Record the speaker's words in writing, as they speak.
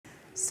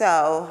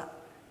So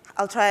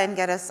I'll try and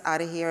get us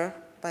out of here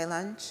by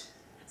lunch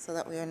so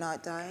that we are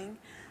not dying.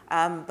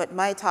 But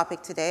my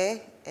topic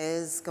today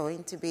is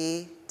going to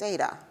be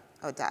data,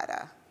 or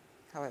data,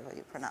 however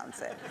you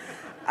pronounce it.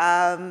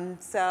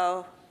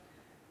 So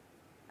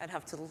I'd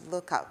have to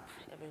look up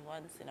every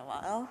once in a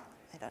while.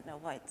 I don't know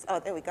why it's, oh,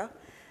 there we go.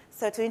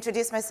 So to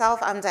introduce myself,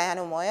 I'm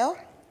Diana Moyo.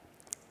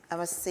 I'm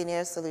a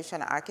senior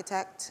solution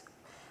architect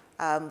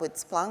with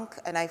Splunk,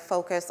 and I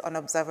focus on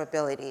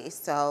observability.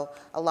 So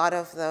a lot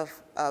of the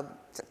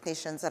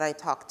technicians that I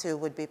talk to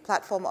would be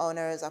platform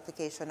owners,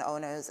 application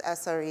owners,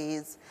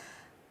 SREs.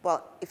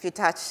 Well, if you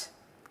touch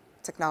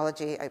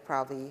technology, I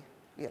probably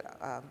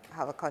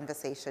have a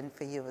conversation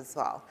for you as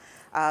well.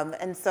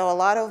 And so a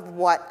lot of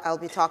what I'll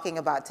be talking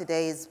about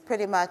today is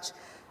pretty much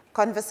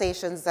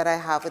conversations that I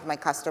have with my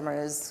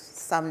customers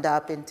summed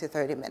up into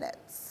 30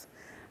 minutes.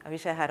 I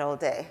wish I had all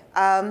day.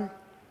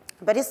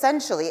 But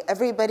essentially,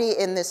 everybody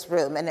in this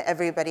room and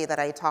everybody that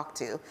I talk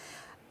to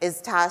is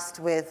tasked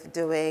with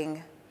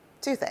doing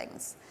two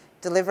things: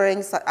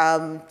 delivering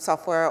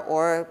software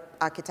or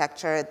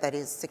architecture that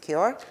is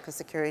secure, because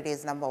security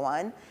is number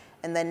one.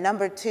 And then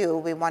number two,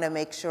 we want to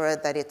make sure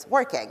that it's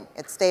working.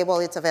 It's stable,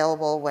 it's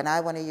available. When I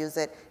want to use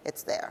it,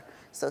 it's there.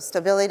 So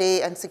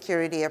stability and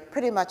security are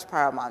pretty much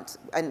paramount.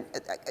 And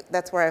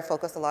that's where I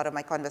focus a lot of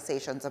my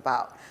conversations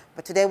about.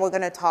 But today we're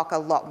going to talk a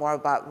lot more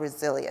about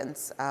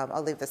resilience.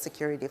 I'll leave the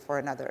security for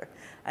another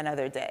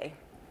day.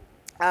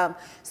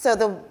 So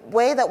the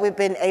way that we've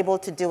been able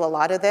to do a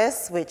lot of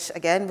this, which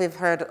again, we've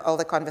heard all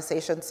the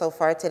conversations so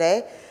far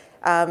today,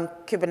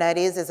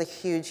 Kubernetes is a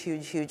huge,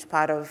 huge, huge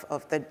part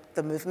of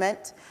the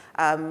movement,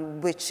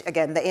 which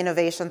again, the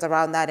innovations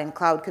around that in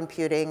cloud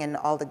computing and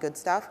all the good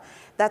stuff,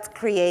 that's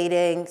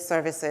creating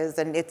services,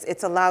 and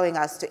it's allowing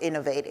us to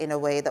innovate in a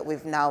way that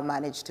we've now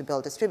managed to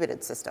build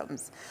distributed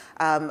systems.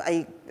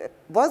 I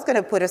was going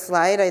to put a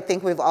slide. I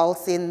think we've all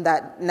seen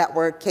that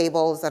network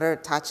cables that are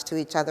attached to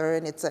each other,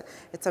 and it's a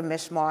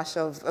mishmash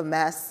of a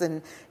mess,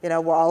 and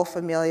we're all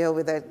familiar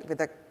with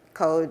the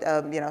code,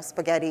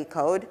 spaghetti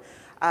code.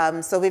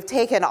 So we've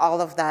taken all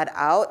of that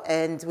out,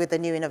 and with the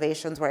new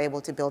innovations, we're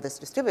able to build these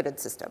distributed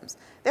systems.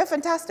 They're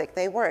fantastic.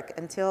 They work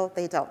until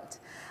they don't.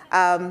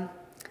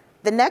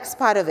 The next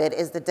part of it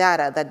is the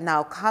data that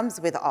now comes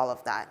with all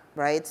of that,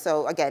 right?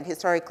 So again,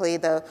 historically,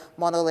 the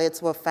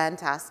monoliths were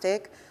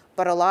fantastic,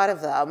 but a lot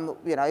of them,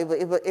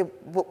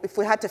 if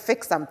we had to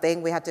fix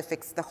something, we had to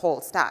fix the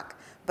whole stack.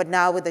 But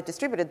now with the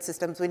distributed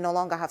systems, we no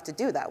longer have to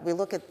do that. We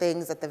look at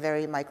things at the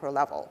very micro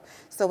level.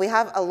 So we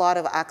have a lot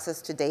of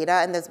access to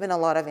data, and there's been a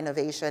lot of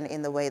innovation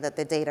in the way that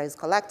the data is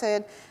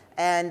collected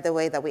and the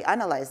way that we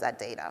analyze that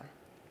data.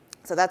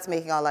 So that's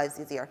making our lives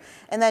easier.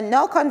 And then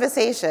no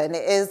conversation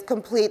is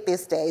complete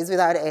these days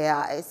without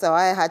AI. So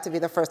I had to be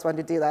the first one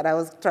to do that. I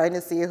was trying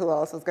to see who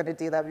else was going to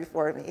do that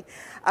before me.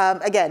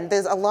 Again,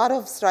 there's a lot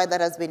of stride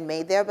that has been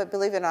made there, but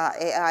believe it or not,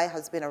 AI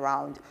has been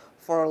around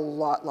for a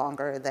lot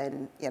longer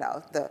than,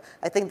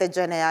 I think the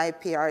Gen AI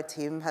PR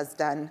team has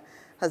done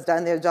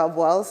their job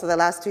well. So the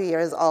last 2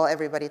 years, all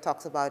everybody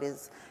talks about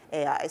is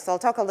AI. So I'll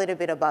talk a little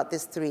bit about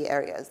these three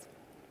areas.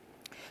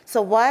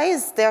 So why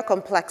is there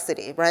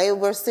complexity, right?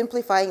 We're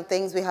simplifying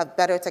things. We have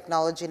better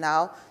technology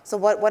now. So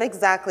what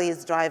exactly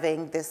is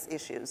driving these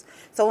issues?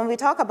 So when we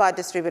talk about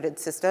distributed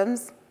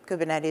systems,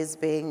 Kubernetes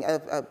being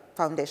a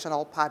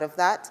foundational part of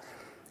that,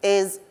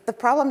 is the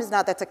problem is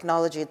not the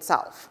technology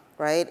itself,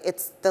 right?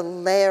 It's the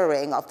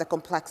layering of the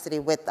complexity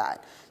with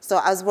that. So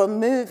as we're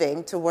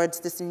moving towards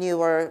this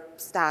newer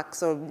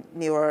stacks or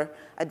newer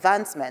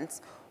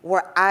advancements,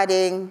 we're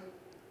adding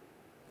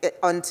it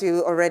onto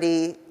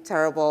already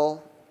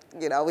terrible,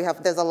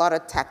 there's a lot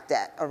of tech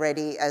debt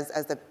already as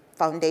the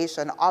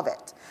foundation of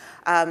it.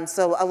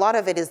 So a lot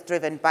of it is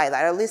driven by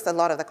that, or at least a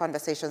lot of the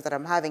conversations that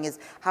I'm having is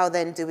how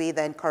then do we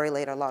then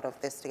correlate a lot of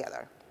this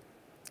together?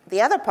 The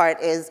other part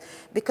is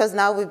because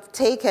now we've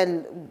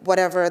taken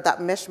whatever that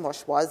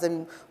mishmash was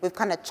and we've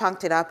kind of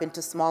chunked it up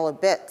into smaller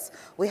bits,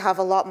 we have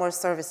a lot more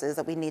services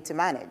that we need to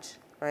manage,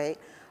 right?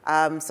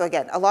 So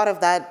again, a lot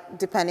of that,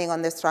 depending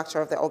on the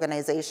structure of the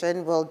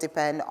organization, will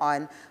depend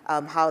on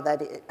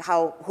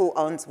who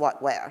owns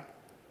what where.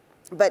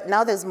 But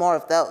now there's more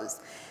of those,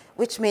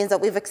 which means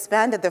that we've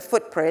expanded the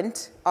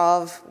footprint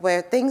of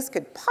where things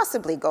could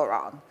possibly go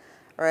wrong,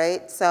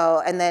 right?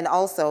 So, and then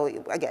also,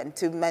 again,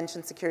 to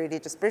mention security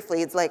just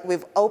briefly, it's like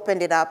we've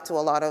opened it up to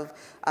a lot of,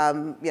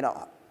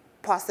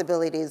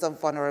 possibilities of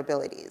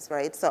vulnerabilities,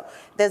 right? So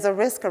there's a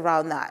risk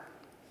around that.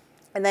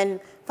 And then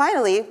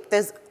finally,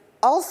 there's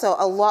also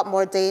a lot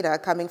more data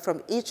coming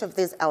from each of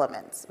these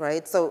elements,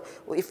 right? So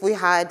if we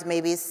had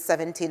maybe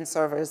 17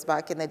 servers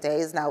back in the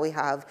days, now we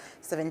have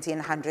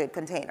 1,700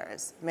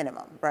 containers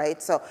minimum,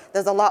 right? So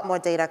there's a lot more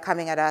data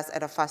coming at us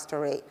at a faster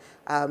rate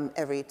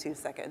every 2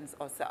 seconds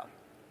or so.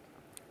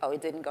 Oh,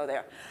 it didn't go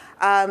there.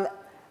 And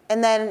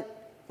then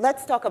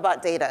let's talk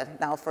about data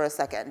now for a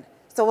second.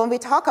 So when we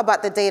talk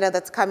about the data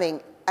that's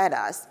coming at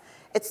us,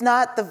 it's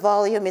not the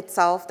volume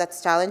itself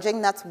that's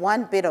challenging. That's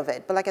one bit of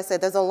it. But like I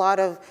said, there's a lot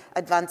of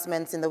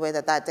advancements in the way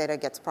that that data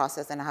gets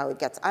processed and how it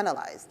gets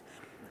analyzed.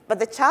 But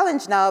the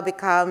challenge now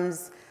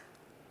becomes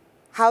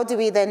how do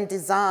we then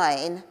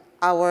design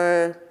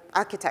our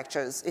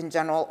architectures in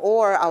general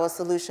or our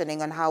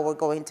solutioning on how we're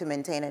going to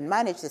maintain and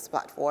manage these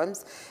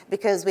platforms?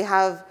 Because we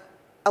have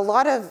a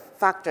lot of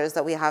factors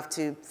that we have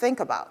to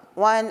think about.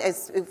 One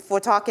is, if we're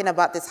talking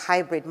about this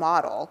hybrid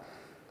model,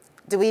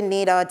 do we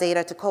need our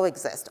data to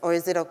coexist? Or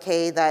is it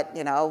okay that,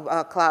 you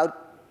know, cloud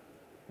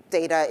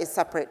data is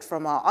separate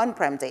from our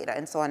on-prem data,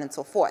 and so on and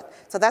so forth?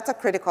 So that's a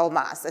critical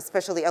mass,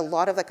 especially a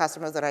lot of the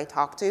customers that I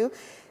talk to,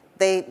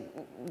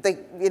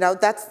 you know,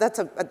 that's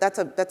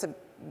a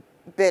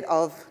bit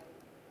of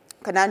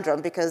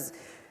conundrum, because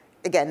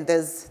again,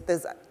 there's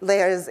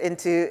layers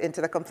into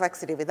the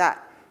complexity with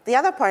that. The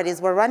other part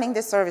is we're running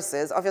these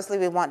services. Obviously,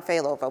 we want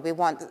failover. We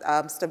want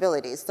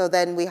stability. So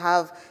then we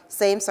have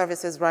same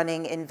services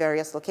running in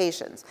various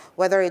locations,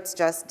 whether it's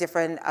just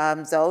different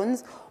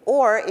zones,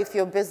 or if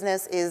your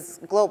business is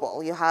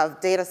global. You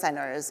have data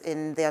centers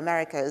in the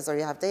Americas, or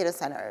you have data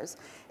centers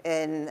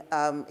in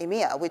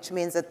EMEA, which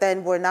means that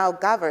then we're now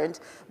governed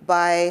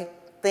by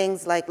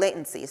things like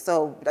latency.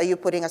 So are you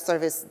putting a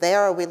service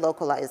there, or are we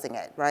localizing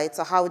it, right?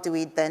 So how do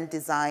we then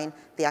design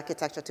the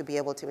architecture to be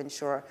able to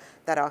ensure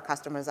that our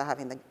customers are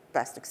having the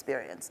best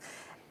experience?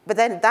 But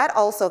then that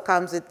also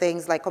comes with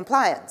things like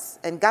compliance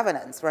and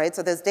governance, right?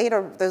 So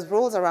there's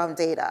rules around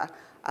data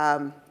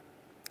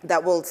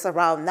that will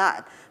surround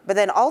that. But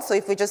then also,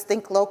 if we just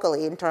think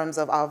locally in terms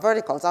of our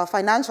verticals, our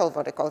financial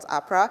verticals,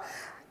 APRA,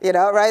 you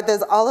know, right?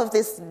 There's all of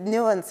these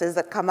nuances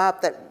that come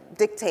up that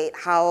dictate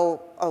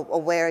how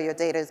or where your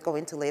data is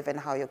going to live and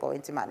how you're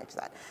going to manage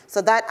that.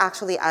 So that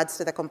actually adds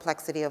to the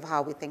complexity of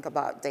how we think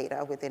about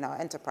data within our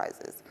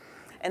enterprises.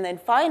 And then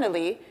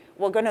finally,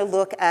 we're going to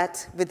look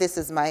at, this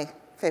is my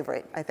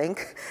favorite, I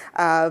think,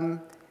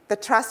 the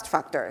trust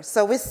factor.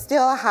 So we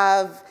still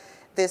have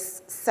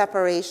this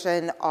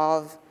separation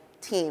of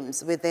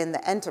teams within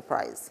the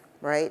enterprise,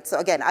 right? So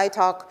again, I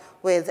talk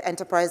with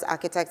enterprise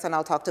architects, and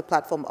I'll talk to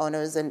platform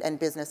owners and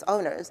business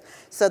owners.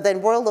 So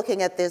then we're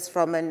looking at this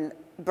from a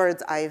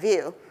bird's eye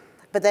view.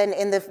 But then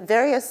in the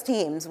various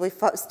teams, we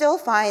still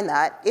find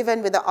that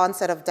even with the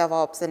onset of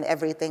DevOps and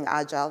everything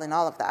agile and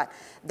all of that,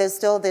 there's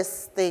still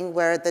this thing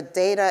where the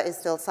data is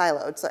still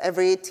siloed. So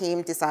every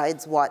team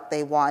decides what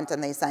they want,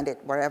 and they send it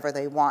wherever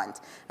they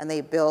want. And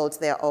they build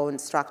their own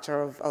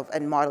structure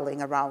and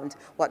modeling around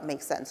what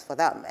makes sense for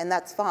them. And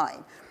that's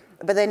fine.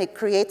 But then it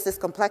creates this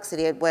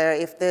complexity where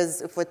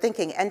if we're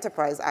thinking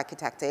enterprise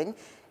architecting,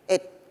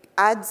 it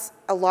adds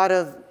a lot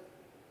of,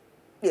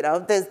 you know,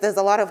 there's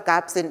a lot of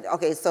gaps in,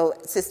 okay, so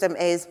system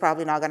A is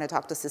probably not going to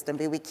talk to system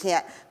B. We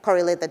can't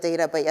correlate the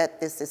data, but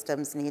yet these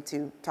systems need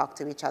to talk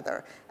to each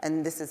other.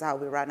 And this is how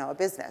we run our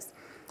business.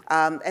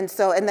 And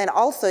then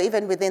also,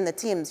 even within the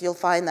teams, you'll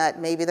find that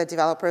maybe the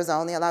developers are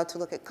only allowed to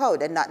look at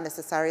code and not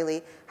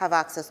necessarily have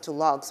access to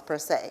logs per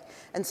se.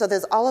 And so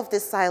there's all of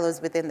these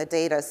silos within the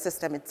data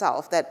system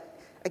itself that,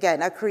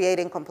 again, are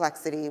creating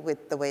complexity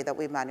with the way that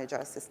we manage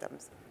our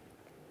systems.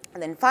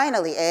 And then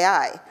finally,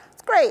 AI.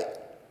 It's great,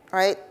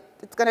 right?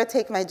 It's going to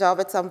take my job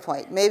at some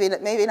point, maybe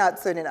not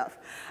soon enough.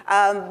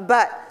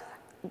 But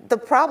the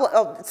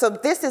problem, so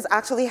this is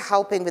actually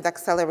helping with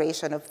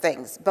acceleration of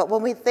things. But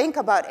when we think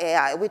about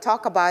AI, we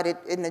talk about it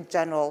in a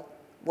general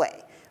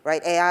way,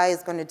 right? AI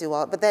is going to do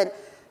all, but then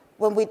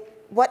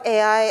what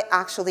AI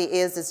actually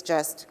is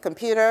just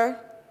computer,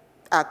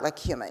 act like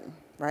human,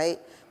 right?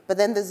 But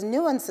then there's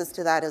nuances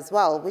to that as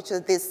well, which are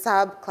these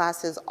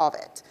subclasses of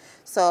it.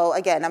 So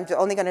again, I'm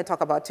only going to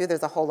talk about two.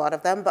 There's a whole lot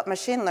of them. But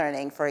machine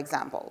learning, for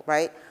example,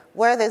 right?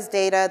 Where there's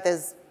data,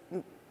 there's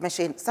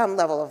some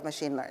level of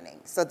machine learning.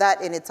 So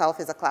that in itself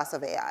is a class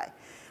of AI.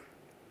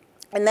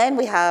 And then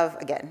we have,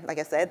 again, like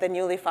I said, the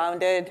newly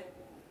founded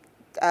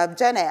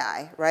Gen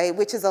AI, right?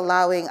 Which is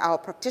allowing our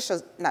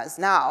practitioners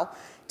now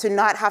to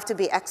not have to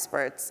be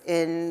experts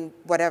in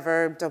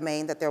whatever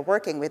domain that they're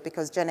working with,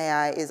 because Gen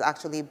AI is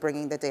actually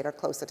bringing the data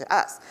closer to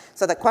us.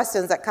 So the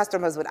questions that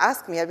customers would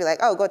ask me, I'd be like,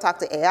 oh, go talk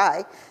to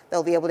AI.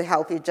 They'll be able to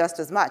help you just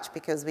as much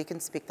because we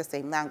can speak the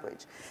same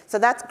language. So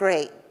that's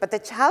great. But the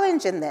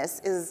challenge in this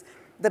is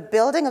the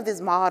building of these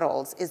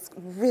models is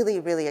really,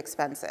 really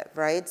expensive,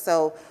 right?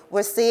 So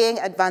we're seeing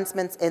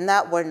advancements in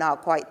that. We're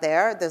not quite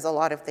there. There's a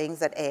lot of things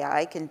that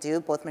AI can do,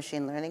 both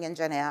machine learning and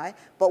Gen AI,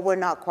 but we're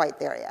not quite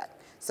there yet.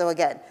 So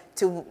again,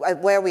 to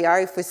where we are,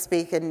 if we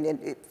speak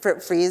in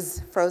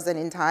frozen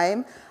in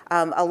time,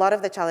 a lot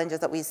of the challenges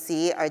that we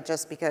see are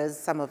just because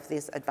some of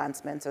these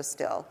advancements are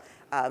still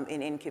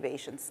in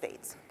incubation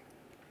states.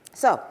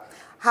 So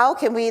how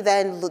can we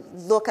then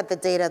look at the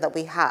data that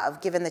we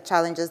have, given the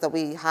challenges that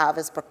we have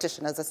as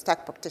practitioners, as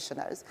tech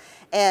practitioners,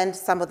 and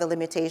some of the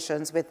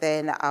limitations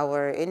within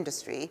our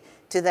industry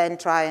to then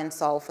try and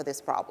solve for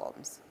these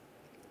problems?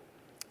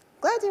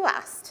 Glad you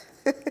asked.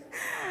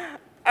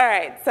 All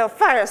right, so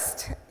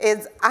first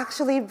is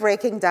actually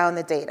breaking down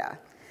the data.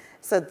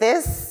 So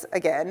this,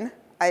 again,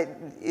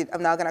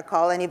 I'm not going to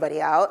call anybody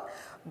out,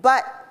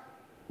 but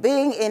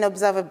being in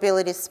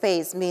observability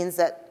space means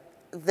that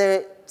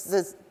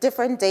there's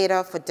different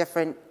data for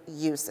different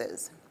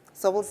uses.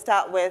 So we'll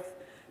start with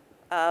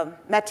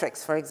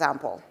metrics, for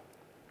example.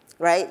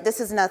 right? This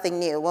is nothing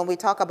new. When we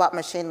talk about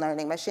machine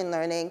learning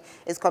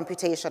is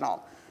computational.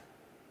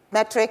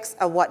 Metrics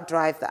are what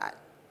drive that.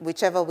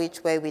 Whichever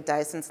which way we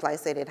dice and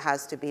slice it, it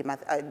has to be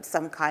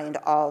some kind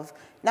of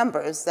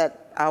numbers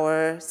that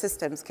our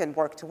systems can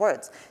work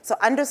towards. So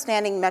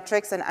understanding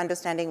metrics and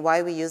understanding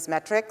why we use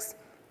metrics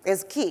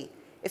is key.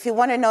 If you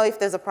want to know if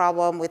there's a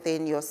problem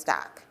within your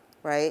stack,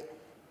 right?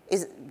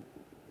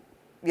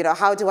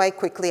 How do I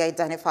quickly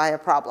identify a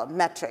problem?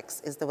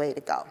 Metrics is the way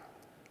to go.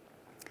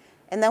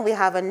 And then we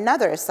have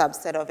another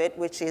subset of it,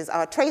 which is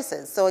our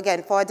traces. So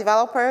again, for our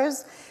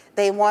developers,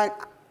 they want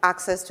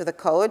access to the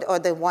code, or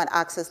they want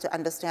access to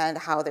understand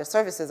how their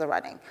services are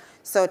running.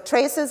 So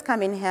traces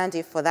come in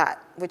handy for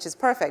that, which is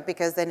perfect,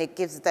 because then it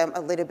gives them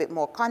a little bit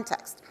more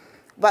context.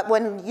 But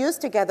when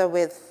used together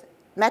with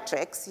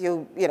metrics,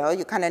 you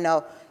kind of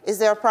know, is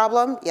there a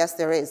problem? Yes,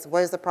 there is.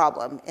 Where's the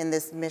problem in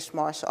this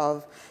mishmash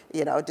of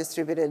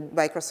distributed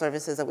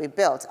microservices that we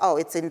built? Oh,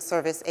 it's in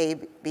service A,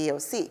 B, or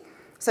C.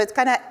 So it's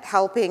kind of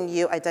helping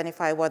you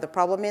identify where the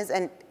problem is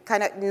and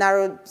kind of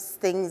narrows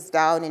things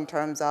down in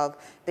terms of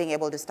being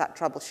able to start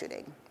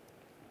troubleshooting.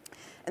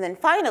 And then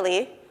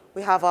finally,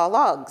 we have our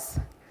logs.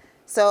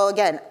 So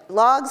again,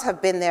 logs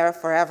have been there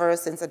forever,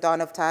 since the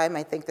dawn of time.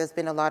 I think there's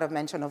been a lot of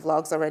mention of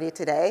logs already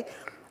today.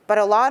 But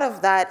a lot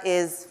of that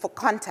is for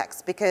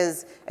context,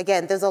 because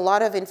again, there's a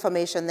lot of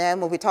information there.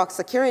 When we talk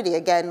security,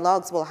 again,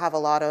 logs will have a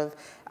lot of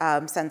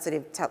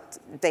sensitive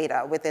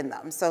data within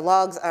them. So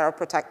logs are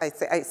I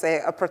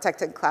say a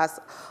protected class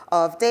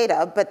of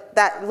data, but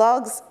that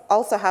logs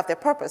also have their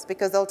purpose,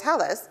 because they'll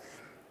tell us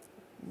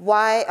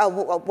why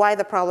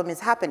the problem is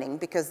happening,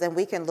 because then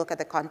we can look at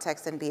the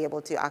context and be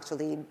able to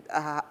actually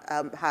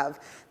have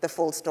the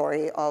full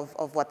story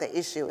of what the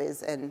issue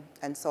is,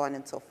 and so on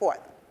and so forth.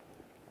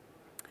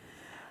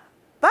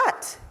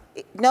 But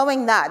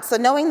knowing that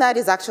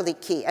is actually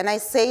key. And I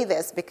say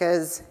this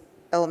because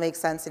it will make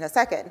sense in a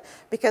second,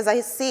 because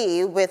I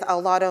see with a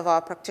lot of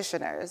our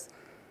practitioners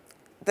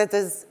that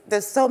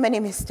there's so many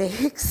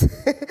mistakes,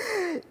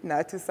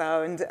 not to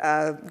sound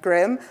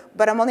grim,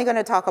 but I'm only going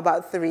to talk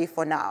about 3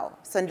 for now.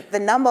 So the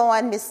number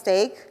one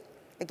mistake,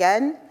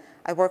 again,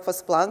 I work for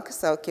Splunk,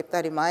 so keep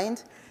that in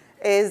mind,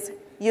 is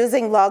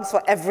using logs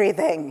for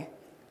everything,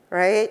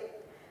 right?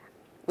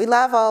 We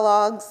love our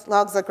logs.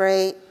 Logs are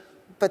great,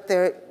 but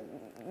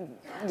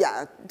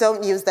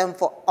don't use them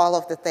for all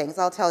of the things.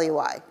 I'll tell you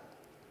why.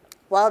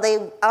 While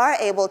they are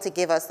able to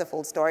give us the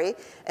full story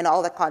and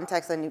all the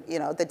context and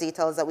the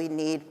details that we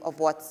need of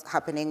what's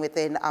happening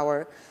within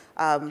our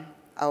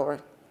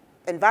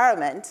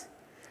environment,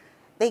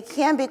 they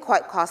can be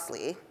quite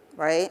costly,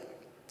 right?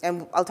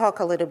 And I'll talk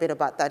a little bit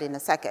about that in a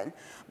second.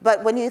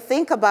 But when you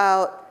think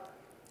about,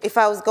 if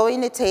I was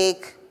going to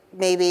take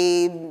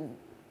maybe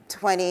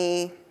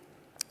 20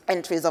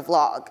 entries of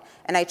log,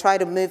 and I try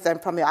to move them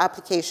from your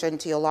application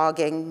to your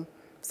logging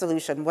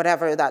solution,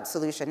 whatever that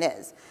solution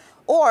is.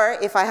 Or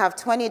if I have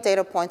 20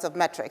 data points of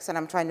metrics and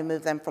I'm trying to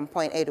move them from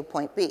point A to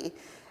point B,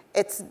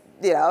 it's,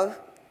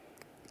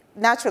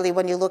 naturally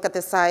when you look at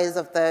the size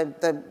of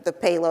the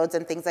payloads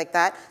and things like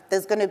that,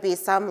 there's going to be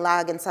some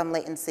lag and some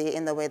latency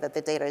in the way that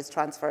the data is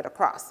transferred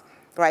across,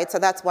 right? So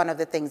that's one of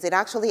the things. It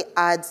actually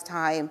adds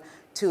time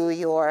to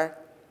your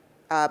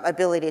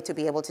ability to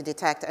be able to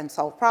detect and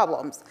solve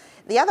problems.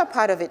 The other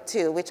part of it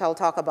too, which I'll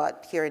talk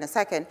about here in a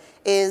second,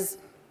 is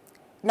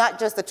not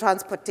just the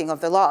transporting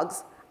of the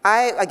logs.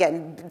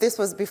 Again, this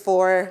was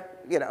before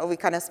we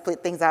kind of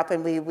split things up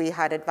and we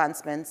had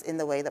advancements in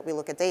the way that we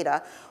look at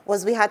data,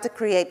 was we had to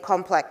create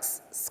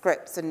complex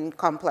scripts and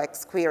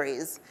complex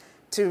queries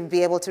to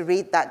be able to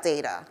read that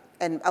data.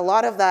 And a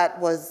lot of that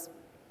was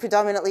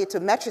predominantly to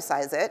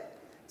metricize it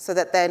so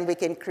that then we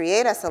can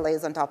create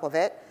SLAs on top of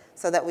it,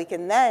 so that we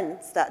can then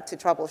start to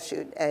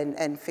troubleshoot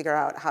and figure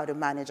out how to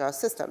manage our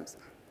systems.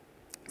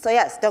 So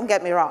yes, don't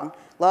get me wrong.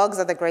 Logs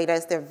are the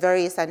greatest. They're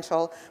very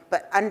essential.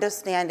 But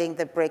understanding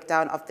the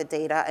breakdown of the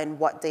data and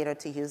what data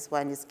to use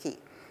when is key.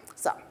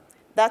 So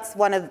that's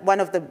one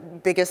of the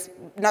biggest,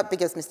 not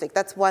biggest mistake,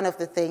 that's one of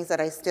the things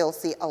that I still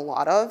see a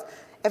lot of.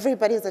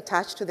 Everybody's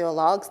attached to their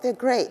logs. They're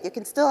great. You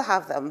can still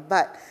have them.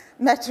 But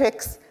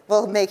metrics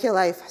will make your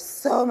life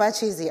so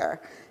much easier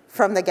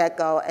from the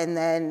get-go. And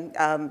then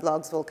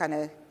logs will kind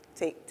of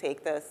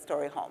take the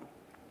story home.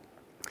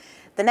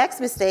 The next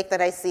mistake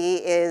that I see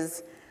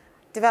is,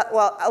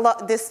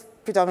 this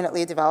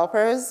predominantly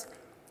developers,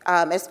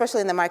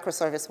 especially in the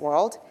microservice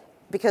world,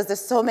 because there's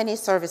so many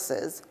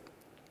services,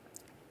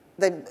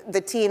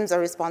 the teams are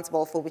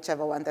responsible for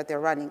whichever one that they're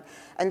running.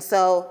 And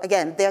so,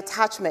 again, the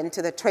attachment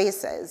to the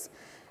traces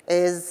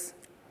is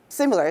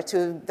similar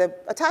to the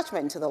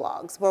attachment to the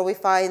logs, where we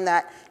find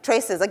that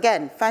traces,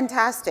 again,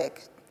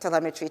 fantastic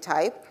telemetry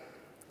type,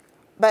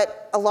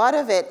 but a lot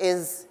of it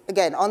is,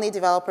 again, only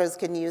developers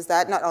can use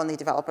that. Not only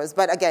developers,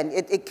 but again,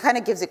 it kind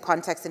of gives you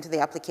context into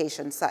the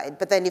application side.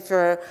 But then if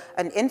you're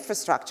an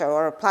infrastructure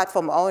or a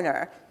platform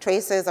owner,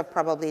 traces are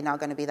probably not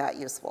going to be that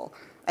useful.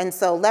 And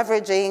so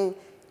leveraging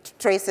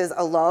traces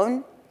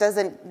alone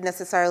doesn't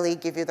necessarily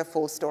give you the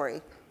full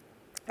story.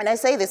 And I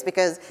say this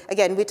because,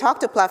 again, we talk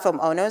to platform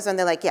owners and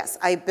they're like, yes,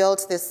 I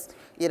built this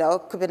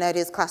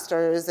Kubernetes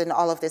clusters and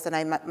all of this, and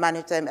I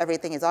manage them,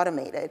 everything is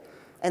automated.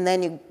 And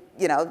then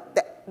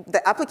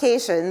the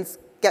applications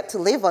get to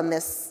live on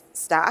this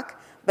stack,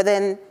 but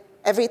then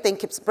everything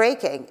keeps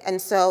breaking.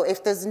 And so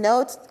if there's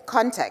no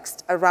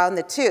context around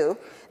the two,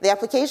 the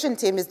application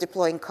team is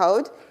deploying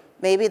code,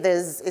 maybe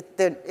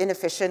they're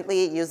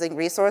inefficiently using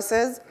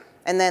resources,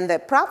 and then the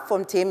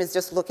platform team is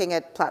just looking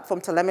at platform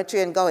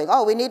telemetry and going,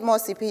 oh, we need more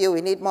CPU, we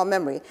need more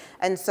memory.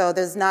 And so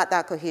there's not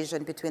that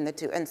cohesion between the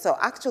two. And so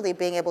actually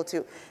being able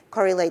to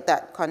correlate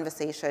that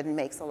conversation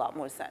makes a lot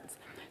more sense.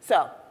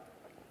 So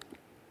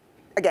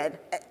again,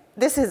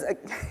 this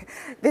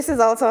is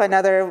also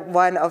another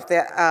one of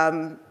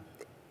the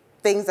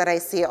things that I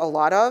see a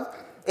lot of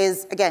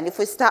is, again, if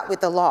we start with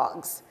the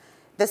logs,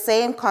 the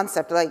same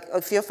concept, like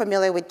if you're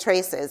familiar with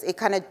traces, it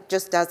kind of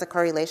just does the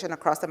correlation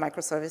across the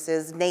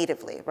microservices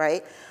natively,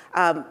 right?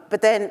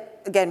 But then,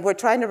 again, we're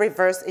trying to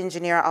reverse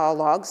engineer our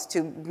logs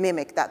to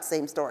mimic that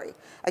same story.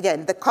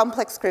 Again, the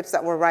complex scripts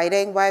that we're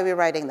writing, why are we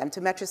writing them?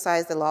 To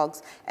metricize the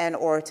logs and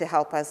or to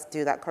help us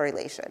do that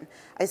correlation.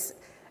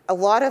 A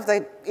lot of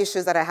the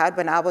issues that I had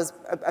when I was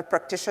a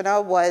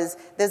practitioner was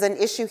there's an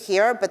issue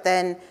here, but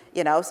then,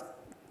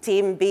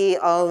 team B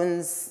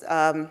owns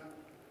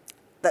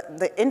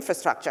the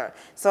infrastructure.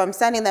 So I'm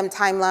sending them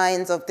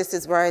timelines of this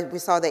is where we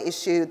saw the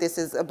issue, this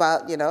is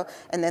about,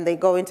 and then they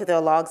go into their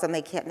logs and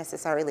they can't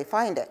necessarily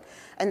find it.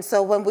 And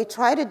so when we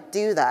try to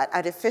do that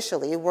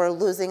artificially, we're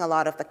losing a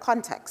lot of the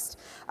context.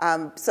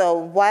 So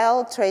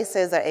while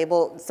traces are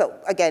able, so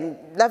again,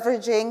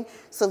 leveraging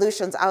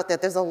solutions out there,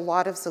 there's a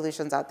lot of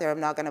solutions out there,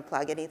 I'm not gonna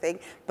plug anything,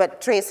 but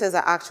traces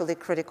are actually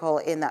critical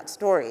in that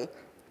story.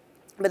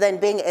 But then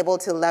being able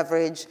to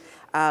leverage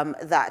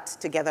that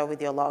together with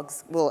your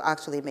logs will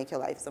actually make your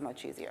life so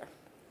much easier.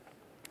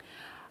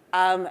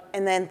 And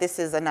then this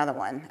is another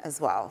one as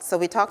well. So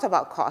we talked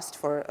about cost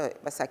for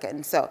a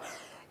second. So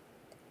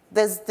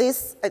there's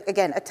this,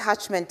 again,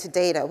 attachment to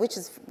data, which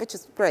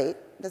is great.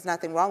 There's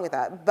nothing wrong with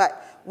that.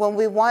 But when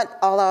we want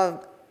all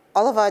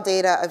of our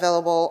data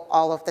available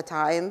all of the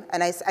time,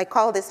 and I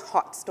call this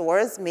hot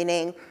stores,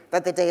 meaning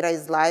that the data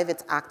is live,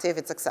 it's active,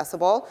 it's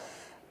accessible.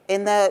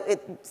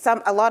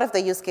 A lot of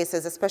the use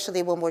cases,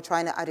 especially when we're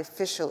trying to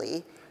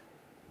artificially,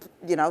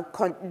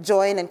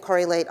 join and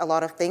correlate a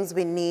lot of things,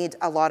 we need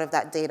a lot of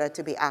that data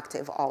to be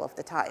active all of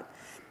the time.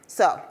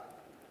 So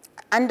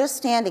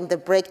understanding the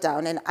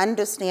breakdown and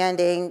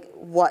understanding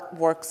what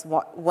works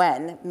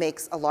when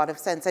makes a lot of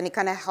sense, and it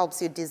kind of helps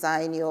you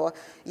design your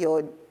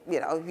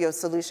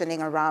solutioning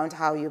around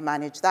how you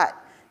manage that,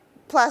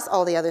 plus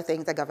all the other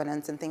things, the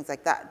governance and things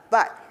like that.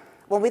 But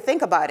when we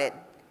think about it,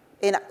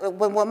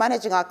 when we're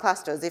managing our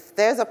clusters, if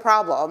there's a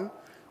problem,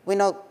 we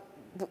know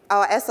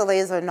our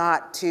SLAs are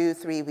not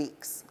 2-3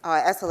 weeks.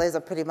 Our SLAs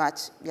are pretty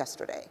much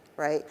yesterday,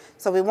 right?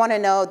 So we want to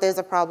know there's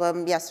a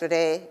problem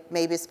yesterday,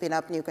 maybe spin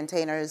up new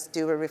containers,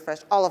 do a refresh,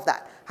 all of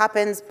that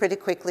happens pretty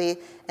quickly,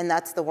 and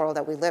that's the world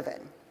that we live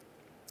in.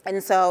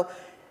 And so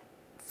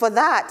for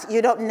that,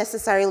 you don't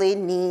necessarily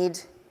need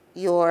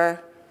for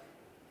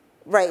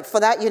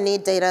that you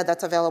need data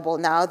that's available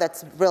now,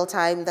 that's real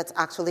time, that's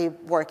actually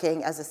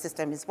working as the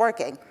system is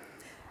working.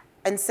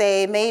 And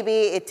say maybe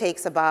it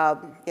takes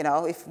about,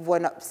 if we're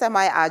not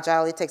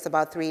semi-agile, it takes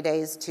about 3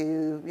 days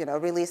to,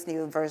 release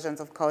new versions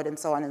of code and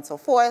so on and so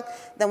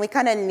forth. Then we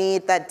kind of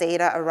need that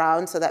data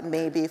around so that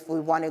maybe if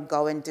we want to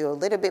go and do a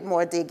little bit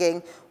more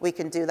digging, we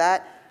can do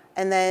that.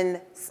 And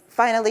then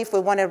finally, if we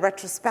want to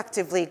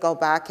retrospectively go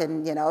back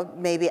and,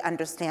 maybe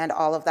understand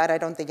all of that, I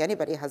don't think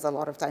anybody has a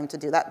lot of time to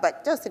do that,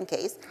 but just in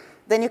case,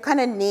 then you kind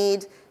of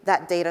need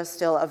that data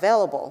still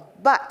available.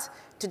 But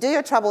to do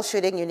your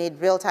troubleshooting, you need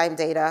real-time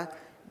data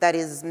that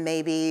is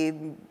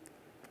maybe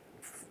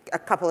a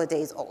couple of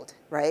days old,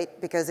 right?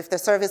 Because if the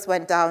service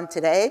went down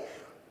today,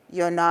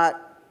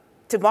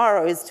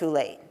 tomorrow is too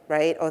late,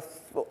 right? Or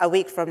a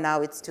week from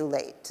now, it's too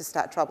late to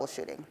start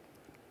troubleshooting.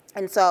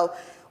 And so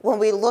when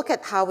we look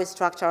at how we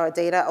structure our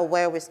data or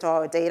where we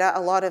store our data,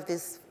 a lot of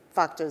these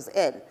factors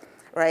in,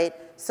 right?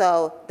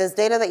 So there's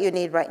data that you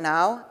need right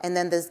now, and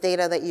then there's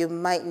data that you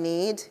might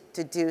need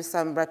to do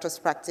some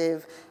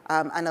retrospective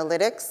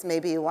analytics.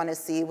 Maybe you want to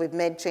see, we've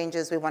made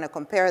changes, we want to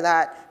compare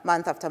that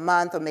month after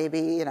month, or maybe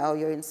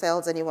you're in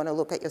sales and you want to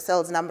look at your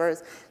sales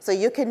numbers. So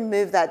you can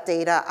move that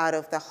data out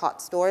of the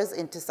hot stores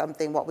into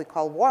something what we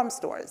call warm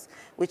stores,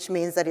 which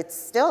means that it's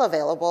still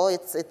available,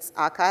 it's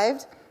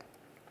archived,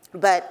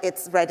 but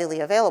it's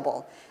readily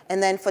available.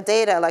 And then for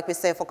data, like we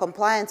say, for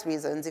compliance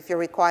reasons, if you're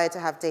required to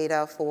have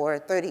data for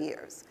 30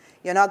 years,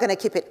 you're not going to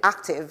keep it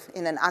active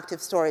in an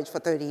active storage for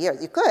 30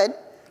 years. You could,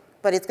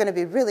 but it's going to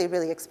be really,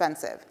 really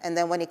expensive. And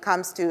then when it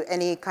comes to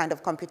any kind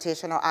of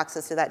computation or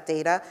access to that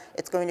data,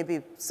 it's going to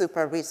be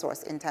super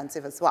resource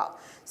intensive as well.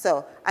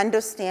 So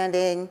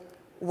understanding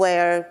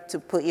where to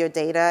put your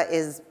data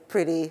is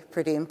pretty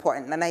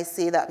important. And I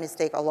see that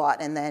mistake a lot,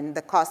 and then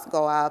the costs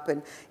go up,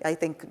 and I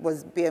think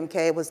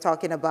BMK was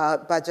talking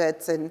about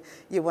budgets, and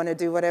you want to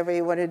do whatever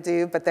you want to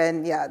do, but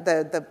then, yeah,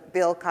 the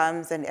bill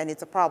comes, and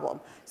it's a problem.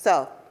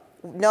 So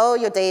Know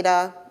your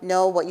data,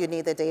 know what you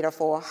need the data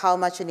for, how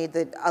much you need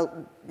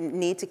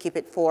to keep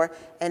it for,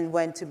 and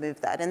when to move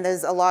that. And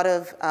there's a lot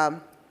of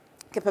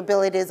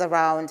capabilities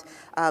around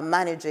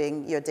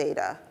managing your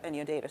data and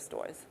your data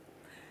stores.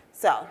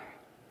 So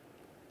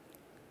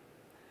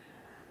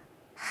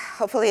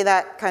hopefully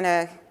that kind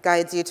of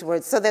guides you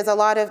towards. So there's a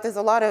lot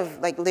of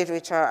like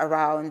literature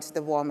around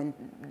the warm and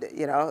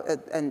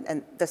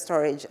and the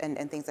storage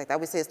and things like that.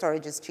 We say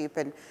storage is cheap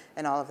and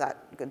all of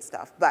that good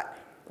stuff. But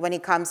when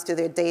it comes to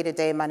the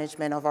day-to-day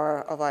management of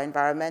our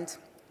environment,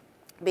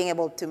 being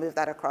able to move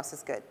that across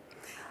is good.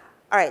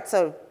 All right,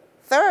 so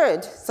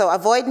third, so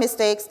avoid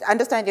mistakes,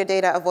 understand your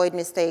data, avoid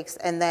mistakes,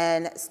 and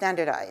then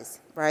standardize,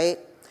 right?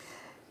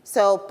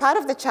 So part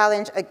of the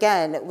challenge,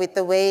 again, with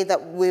the way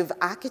that we've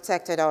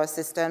architected our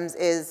systems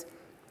is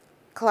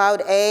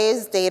Cloud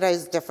A's data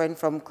is different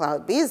from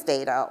Cloud B's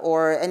data,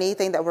 or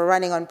anything that we're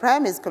running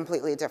on-prem is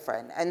completely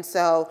different. And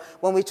so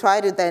when we try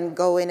to then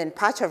go in and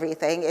patch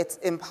everything, it's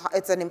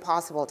an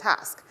impossible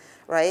task,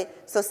 right?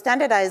 So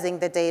standardizing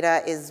the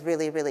data is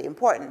really, really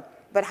important.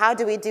 But how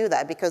do we do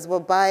that? Because we're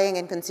buying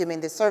and consuming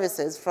these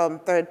services from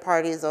third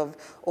parties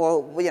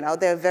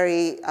they're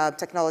very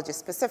technology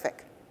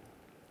specific.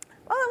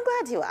 Well, I'm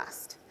glad you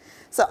asked.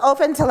 So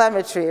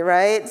OpenTelemetry,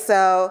 right?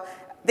 So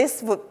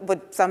this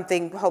would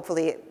something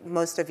hopefully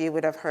most of you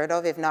would have heard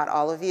of, if not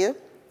all of you.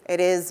 It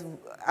is,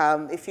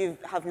 if you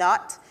have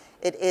not,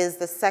 it is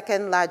the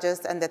second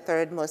largest and the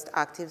third most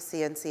active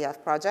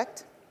CNCF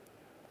project.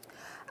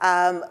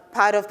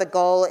 Part of the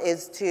goal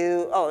is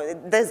to,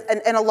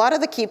 and a lot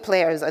of the key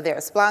players are there.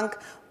 Splunk,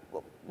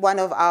 one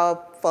of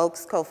our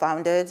folks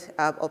co-founded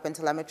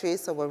OpenTelemetry,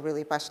 so we're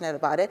really passionate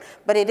about it.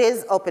 But it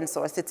is open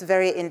source. It's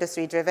very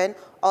industry driven.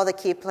 All the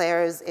key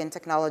players in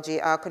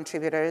technology are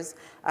contributors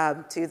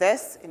to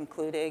this,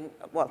 including,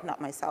 well,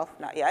 not myself,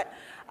 not yet.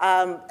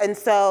 And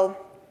so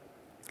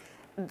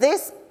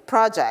this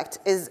project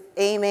is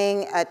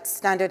aiming at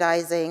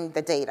standardizing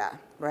the data,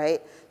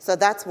 right? So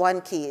that's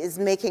one key, is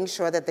making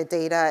sure that the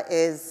data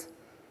is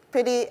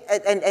pretty,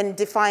 and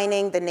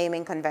defining the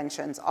naming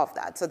conventions of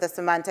that. So the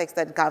semantics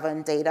that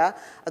govern data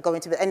are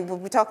going to be, and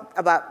when we talk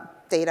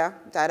about data,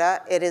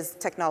 it is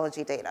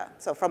technology data.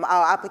 So from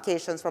our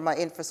applications, from our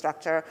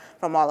infrastructure,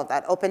 from all of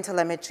that.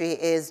 OpenTelemetry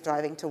is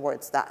driving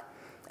towards that.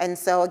 And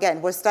so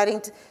again, we're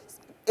starting to,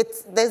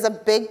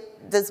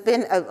 there's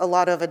been a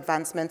lot of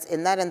advancements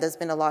in that, and there's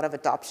been a lot of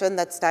adoption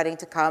that's starting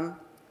to come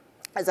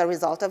as a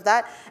result of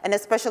that, and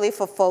especially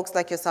for folks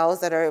like yourselves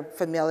that are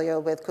familiar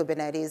with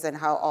Kubernetes and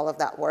how all of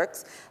that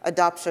works,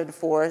 adoption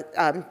for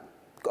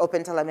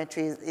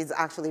OpenTelemetry is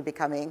actually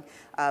becoming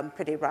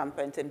pretty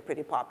rampant and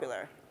pretty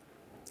popular.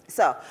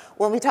 So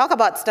when we talk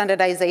about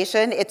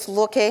standardization, it's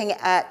looking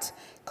at,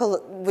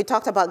 we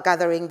talked about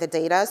gathering the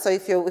data. So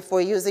if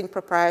we're using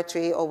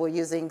proprietary or we're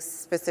using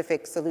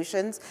specific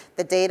solutions,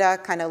 the data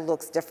kind of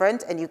looks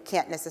different and you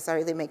can't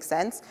necessarily make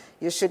sense.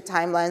 You shoot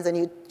timelines and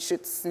you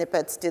shoot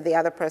snippets to the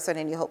other person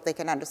and you hope they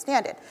can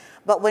understand it.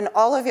 But when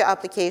all of your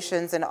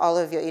applications and all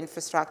of your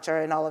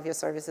infrastructure and all of your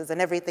services and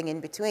everything in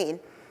between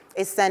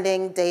is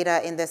sending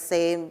data in the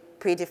same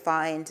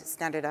predefined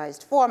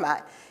standardized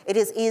format, it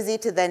is easy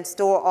to then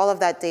store all of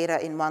that data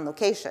in one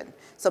location.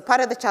 So part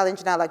of the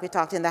challenge now, like we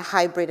talked in the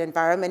hybrid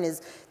environment,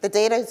 is the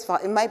data is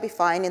it might be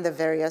fine in the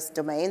various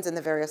domains and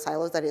the various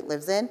silos that it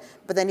lives in,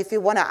 but then if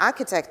you want to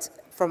architect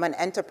from an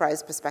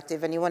enterprise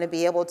perspective and you want to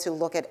be able to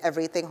look at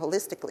everything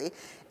holistically,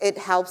 it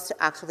helps to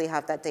actually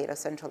have that data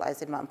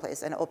centralized in one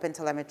place, and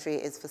OpenTelemetry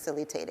is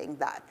facilitating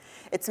that.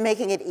 It's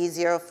making it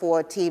easier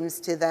for teams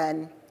to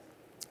then,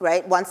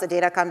 right? Once the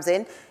data comes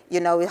in, you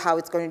know how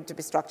it's going to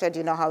be structured,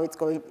 you know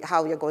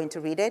how you're going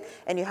to read it,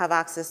 and you have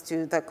access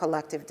to the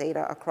collective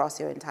data across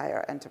your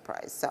entire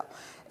enterprise. So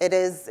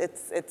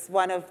it's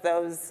one of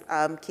those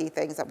key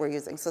things that we're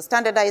using. So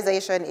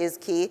standardization is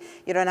key.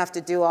 You don't have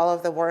to do all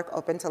of the work.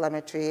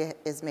 OpenTelemetry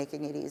is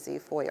making it easy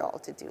for you all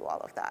to do all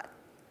of that.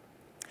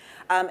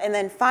 And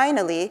then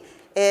finally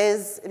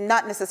is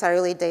not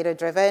necessarily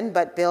data-driven,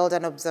 but build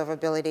an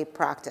observability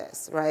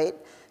practice, right?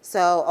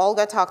 So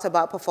Olga talked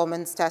about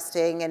performance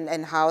testing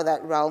and how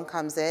that realm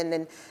comes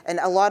in, and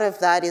a lot of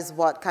that is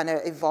what kind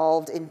of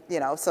evolved in,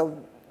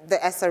 so the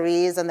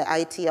SREs and the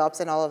IT ops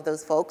and all of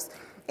those folks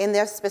in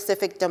their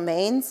specific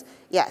domains,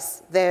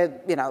 yes, the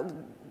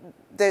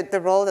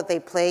role that they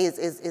play is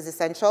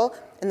essential.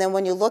 And then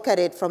when you look at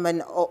it from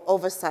an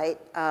oversight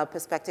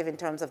perspective in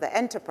terms of the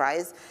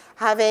enterprise,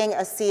 having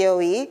a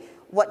COE,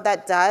 what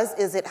that does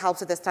is it helps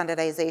with the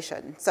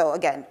standardization. So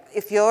again,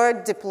 if you're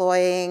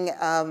deploying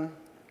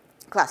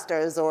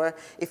clusters, or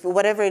if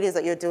whatever it is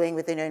that you're doing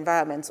within your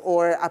environments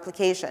or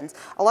applications,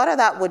 a lot of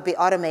that would be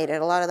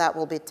automated, a lot of that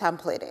will be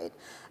templated.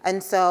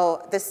 And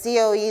so the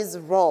COE's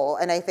role,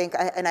 and I think,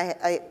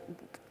 I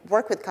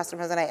work with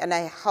customers and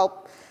I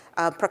help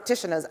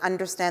practitioners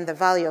understand the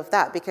value of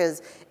that,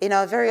 because in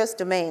our various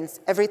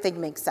domains,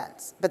 everything makes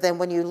sense. But then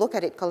when you look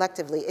at it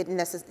collectively, it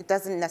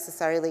doesn't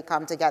necessarily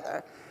come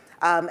together.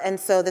 And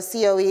so the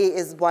COE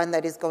is one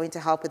that is going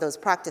to help with those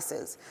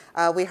practices.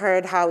 We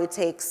heard how it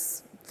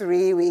takes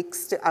 3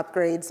 weeks to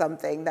upgrade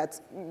something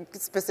that's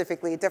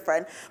specifically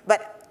different. But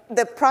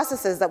the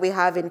processes that we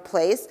have in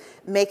place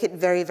make it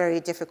very, very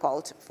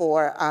difficult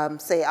for,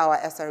 say, our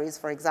SREs,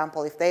 for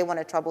example, if they want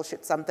to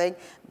troubleshoot something,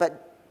 but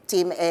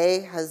Team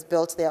A has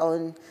built their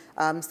own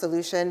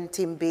solution,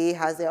 Team B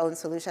has their own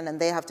solution, and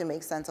they have to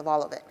make sense of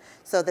all of it.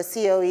 So the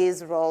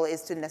COE's role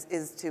is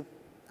to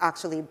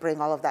actually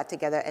bring all of that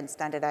together and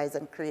standardize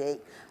and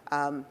create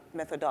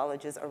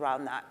methodologies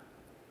around that.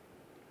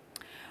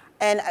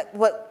 And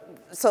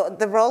so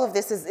the role of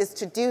this is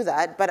to do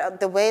that,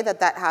 but the way that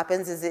that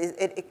happens is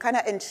it kind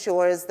of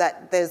ensures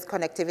that there's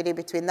connectivity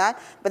between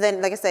that. But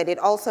then, like I said, it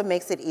also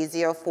makes it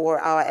easier for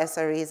our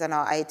SREs and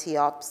our IT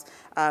ops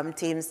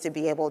teams to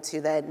be able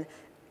to then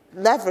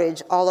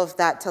leverage all of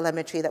that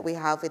telemetry that we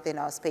have within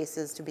our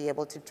spaces to be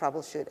able to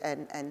troubleshoot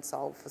and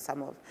solve for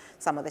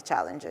some of the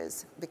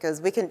challenges. Because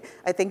we can,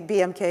 I think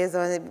BMK is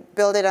only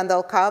build it and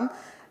they'll come.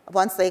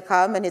 Once they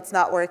come and it's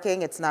not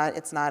working, it's not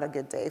a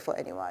good day for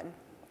anyone.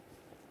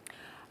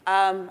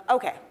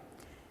 Okay,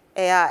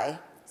 AI.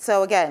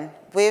 So again,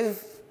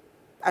 we've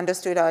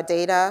understood our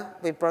data,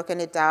 we've broken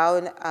it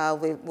down,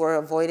 we're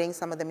avoiding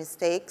some of the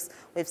mistakes,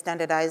 we've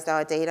standardized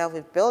our data,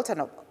 we've built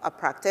a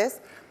practice.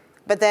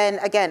 But then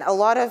again, a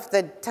lot of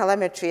the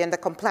telemetry and the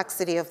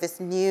complexity of this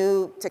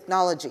new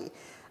technology,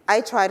 I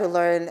try to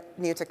learn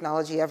new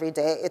technology every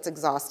day. It's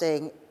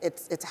exhausting,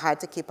 it's hard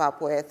to keep up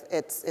with,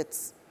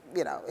 it's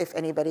you know, if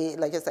anybody,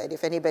 like I said,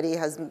 if anybody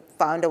has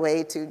found a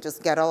way to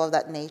just get all of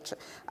that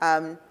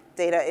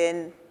data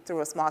in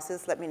through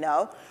osmosis, let me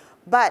know.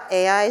 But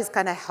AI is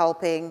kind of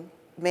helping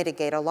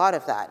mitigate a lot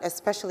of that,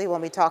 especially when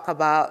we talk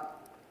about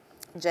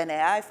Gen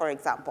AI, for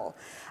example.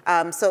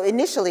 So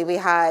initially we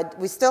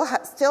still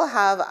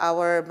have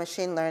our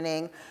machine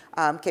learning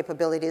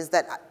capabilities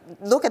that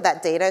look at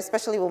that data,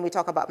 especially when we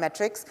talk about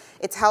metrics.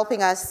 It's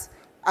helping us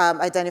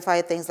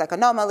identify things like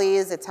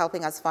anomalies. It's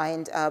helping us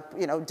find,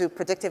 do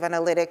predictive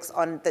analytics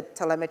on the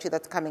telemetry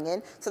that's coming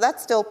in. So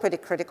that's still pretty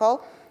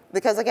critical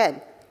because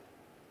again,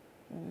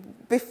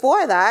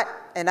 before that,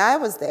 and I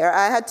was there,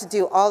 I had to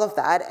do all of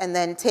that and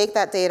then take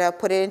that data,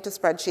 put it into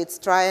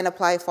spreadsheets, try and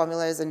apply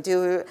formulas and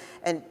do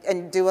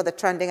all the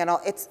trending and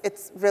all.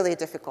 It's really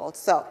difficult.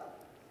 So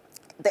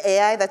the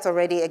AI that's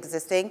already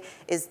existing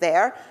is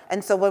there.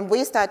 And so when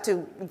we start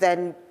to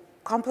then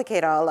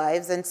complicate our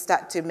lives and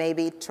start to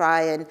maybe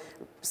try and,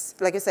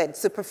 like I said,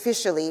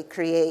 superficially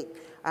create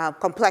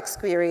complex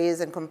queries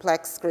and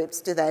complex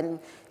scripts to then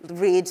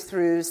read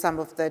through some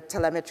of the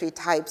telemetry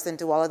types and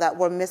do all of that,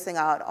 we're missing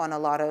out on a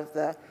lot of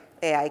the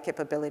AI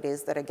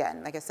capabilities that,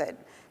 again, like I said,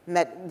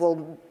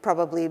 will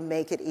probably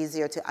make it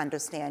easier to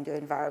understand your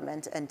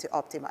environment and to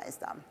optimize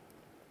them.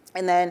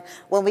 And then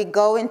when we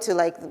go into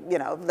like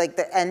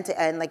the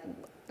end-to-end, like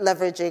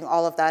leveraging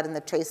all of that and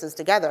the traces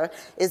together,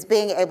 is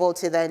being able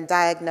to then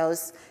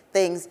diagnose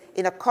things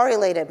in a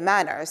correlated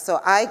manner. So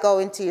I go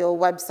into your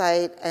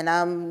website and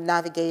I'm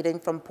navigating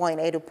from point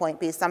A to point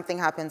B, something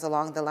happens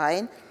along the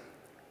line.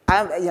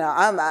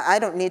 I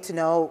don't need to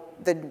know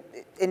the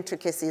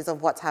intricacies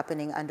of what's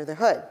happening under the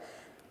hood.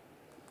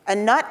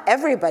 And not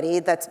everybody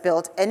that's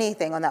built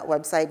anything on that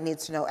website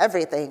needs to know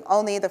everything,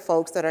 only the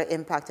folks that are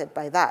impacted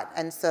by that.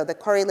 And so the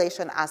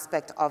correlation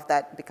aspect of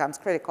that becomes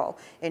critical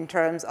in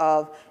terms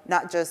of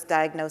not just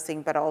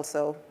diagnosing, but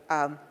also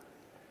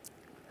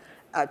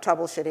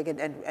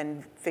troubleshooting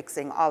and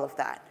fixing all of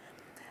that.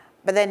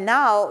 But then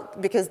now,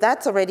 because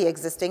that's already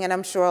existing, and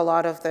I'm sure a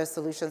lot of the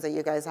solutions that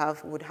you guys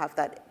have would have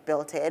that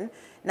built in,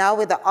 now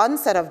with the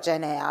onset of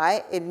Gen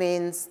AI, it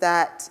means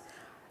that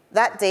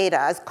that data,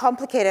 as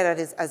complicated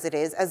as it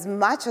is, as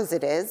much as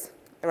it is,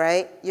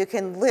 right, you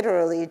can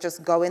literally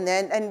just go in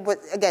there. And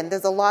again,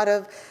 there's a lot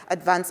of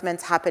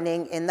advancements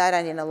happening in that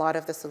and in a lot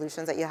of the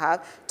solutions that you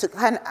have to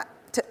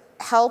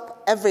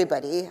help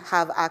everybody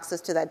have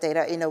access to that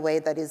data in a way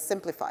that is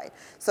simplified.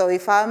 So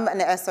if I'm an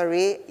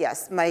SRE,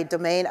 yes, my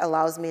domain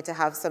allows me to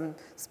have some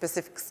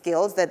specific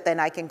skills that then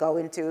I can go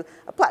into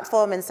a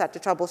platform and start to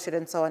troubleshoot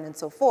and so on and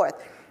so forth.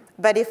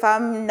 But if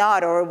I'm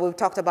not, or we've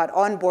talked about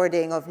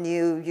onboarding of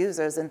new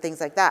users and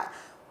things like that,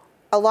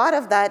 a lot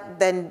of that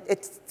then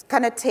it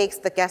kind of takes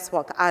the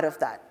guesswork out of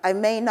that. I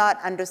may not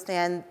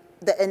understand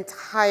the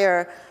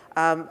entire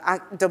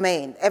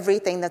domain,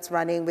 everything that's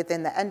running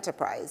within the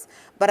enterprise.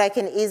 But I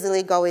can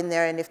easily go in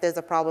there and if there's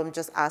a problem,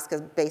 just ask a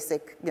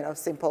basic,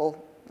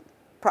 simple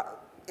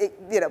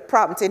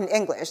prompt in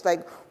English,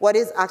 like what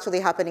is actually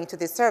happening to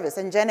this service?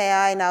 And Gen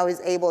AI now is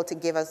able to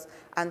give us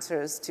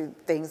answers to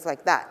things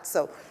like that.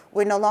 So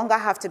we no longer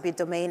have to be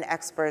domain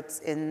experts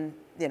in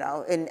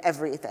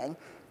everything,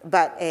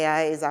 but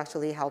AI is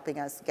actually helping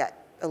us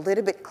get a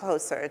little bit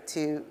closer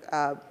to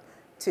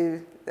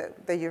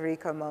the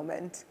eureka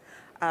moment.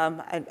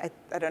 I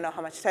don't know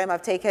how much time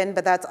I've taken,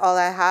 but that's all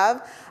I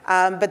have.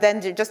 But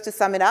then just to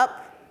sum it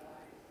up,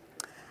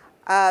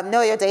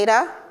 know your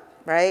data,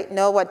 right?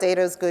 Know what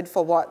data is good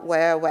for what,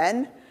 where,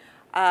 when.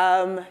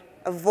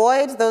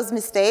 Avoid those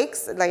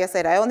mistakes. Like I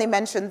said, I only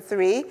mentioned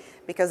 3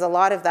 because a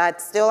lot of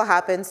that still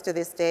happens to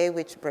this day,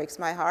 which breaks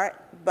my heart.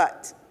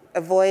 But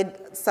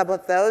avoid some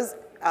of those.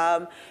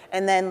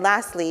 And then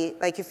lastly,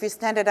 like if you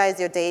standardize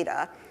your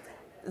data,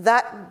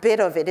 that bit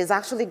of it is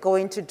actually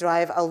going to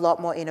drive a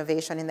lot more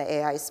innovation in the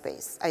AI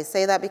space. I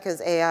say that because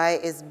AI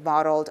is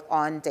modeled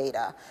on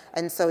data.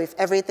 And so if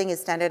everything is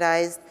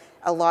standardized,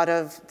 a lot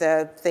of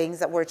the things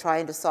that we're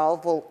trying to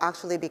solve will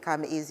actually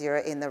become easier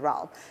in the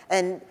realm.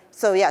 And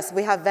so yes,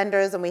 we have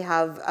vendors and we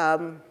have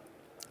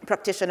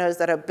practitioners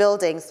that are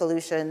building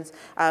solutions,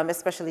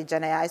 especially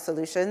Gen AI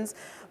solutions.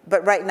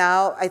 But right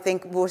now, I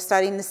think we're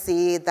starting to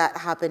see that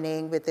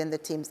happening within the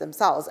teams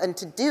themselves. And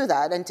to do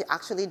that, and to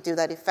actually do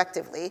that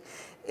effectively,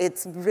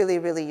 it's really,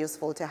 really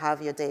useful to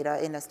have your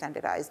data in a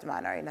standardized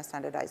manner, in a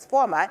standardized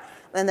format.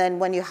 And then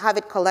when you have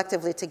it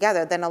collectively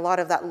together, then a lot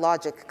of that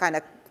logic kind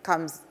of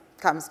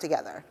comes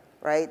together,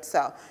 right?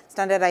 So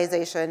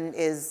standardization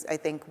is, I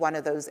think, one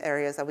of those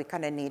areas that we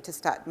kind of need to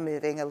start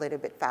moving a little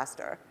bit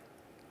faster.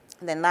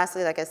 And then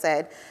lastly, like I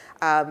said,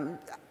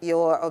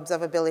 your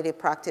observability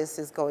practice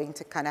is going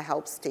to kind of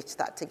help stitch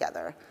that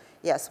together.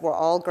 Yes, we're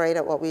all great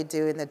at what we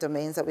do in the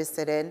domains that we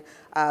sit in,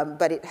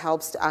 but it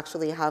helps to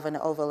actually have an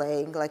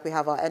overlaying. Like we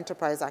have our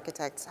enterprise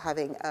architects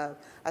having a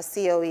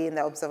COE in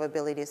the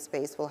observability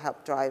space will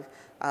help drive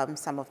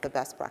some of the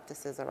best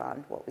practices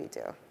around what we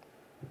do.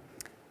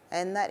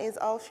 And that is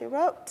all she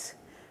wrote.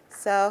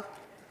 So,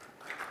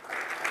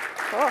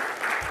 cool.